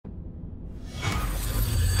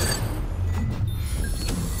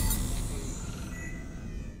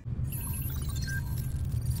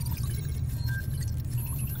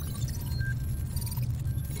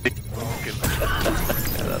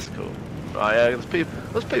Right, yeah, there's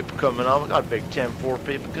people coming on. We've got a big 10-4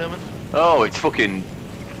 people coming. Oh, it's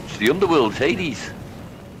the underworld, Hades.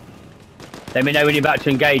 Let me know when you're about to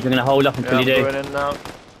engage. I'm going to hold up until you do. Going in now.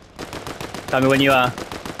 Tell me when you are.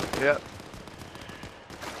 Yeah.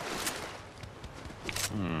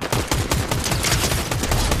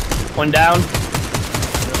 One down.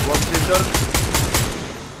 One team done.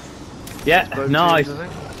 Yeah, Both nice. teams, I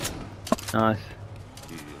think. Nice.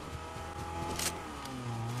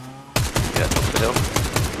 Yeah, up the hill.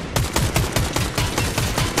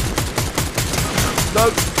 No,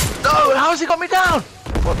 no, how's he got me down?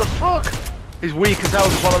 What the fuck? He's weak as hell,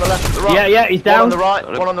 there's one on the left and the right. Yeah, he's down. One on the right,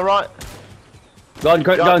 one on the right. Go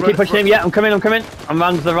on, keep pushing him. Yeah, I'm coming. I'm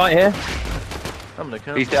round to the right here. I'm gonna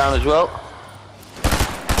kill him. He's down as well.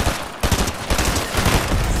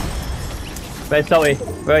 Where's Salty?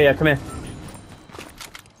 Where are you? Come here.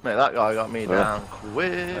 Mate, that guy got me down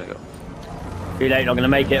quick. There you go. Too late, not gonna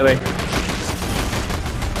make it, are we?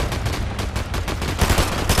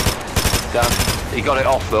 Down. He got it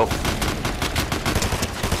off though.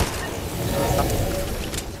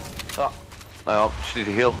 Oh, no, just need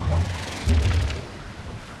to heal.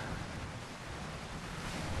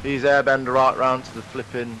 He's airbender right round to the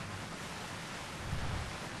flipping.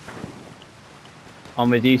 I'm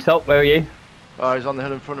with you, Salt. Where are you? Oh, he's on the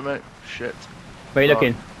hill in front of me. Shit. Where are you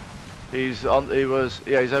looking? He's on.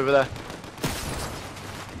 Yeah, he's over there.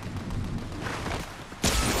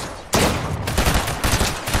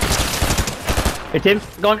 Hit him.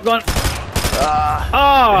 Go on.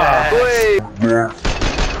 Ah.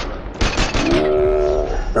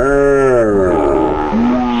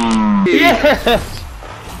 Yes!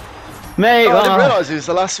 Mate, I didn't realise he was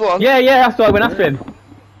the last one. Yeah, that's why I went after him.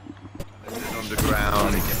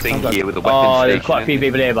 Underground thing here with the weapon Oh, station. there's quite a few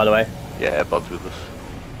people here, by the way. Yeah, Bob's with us.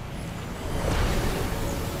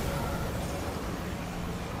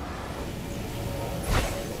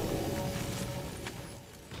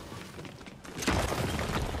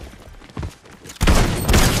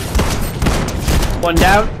 One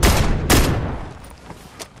down.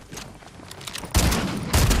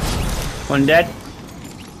 One dead.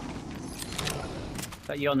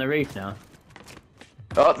 But you're on the roof now.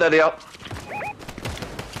 Oh, there they are.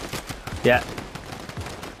 Yeah.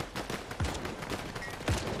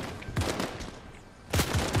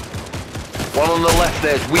 One on the left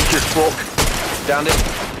there's weak as fuck. Down it.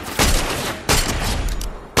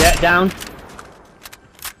 Yeah, down.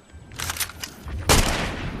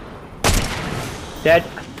 Dead.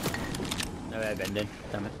 No airbending.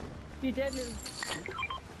 Damn it. You dead?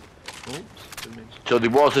 So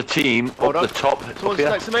there was a team up the top. Someone's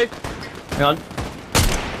Up next to me. Hang on.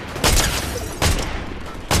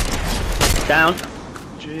 Down.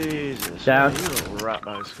 Jesus. Down. Where did the rat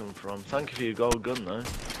bags come from? Thank you for your gold gun though.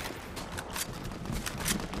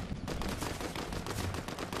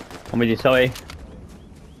 I'm with you, sorry.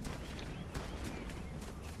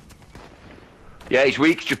 Yeah, he's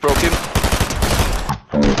weak. Just broke him.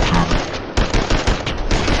 Yeah,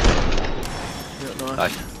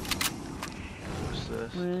 Nice. What's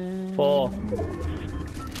this? 4.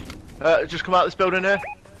 Just come out of this building here.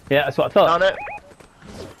 Yeah, that's what I thought. Down it.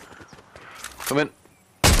 Come in.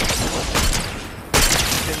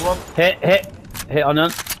 King one. Hit on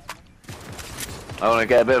none. I want to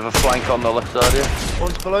get a bit of a flank on the left side here.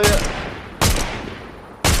 One's below you.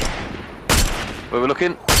 Where we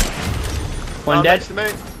looking? One dead. Next to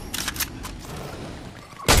me.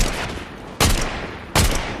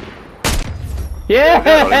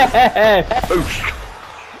 Yeah! Boost.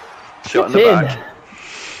 Shot in the It's in. back.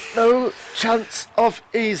 No chance of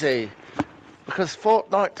easy. Because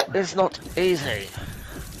Fortnite is not easy.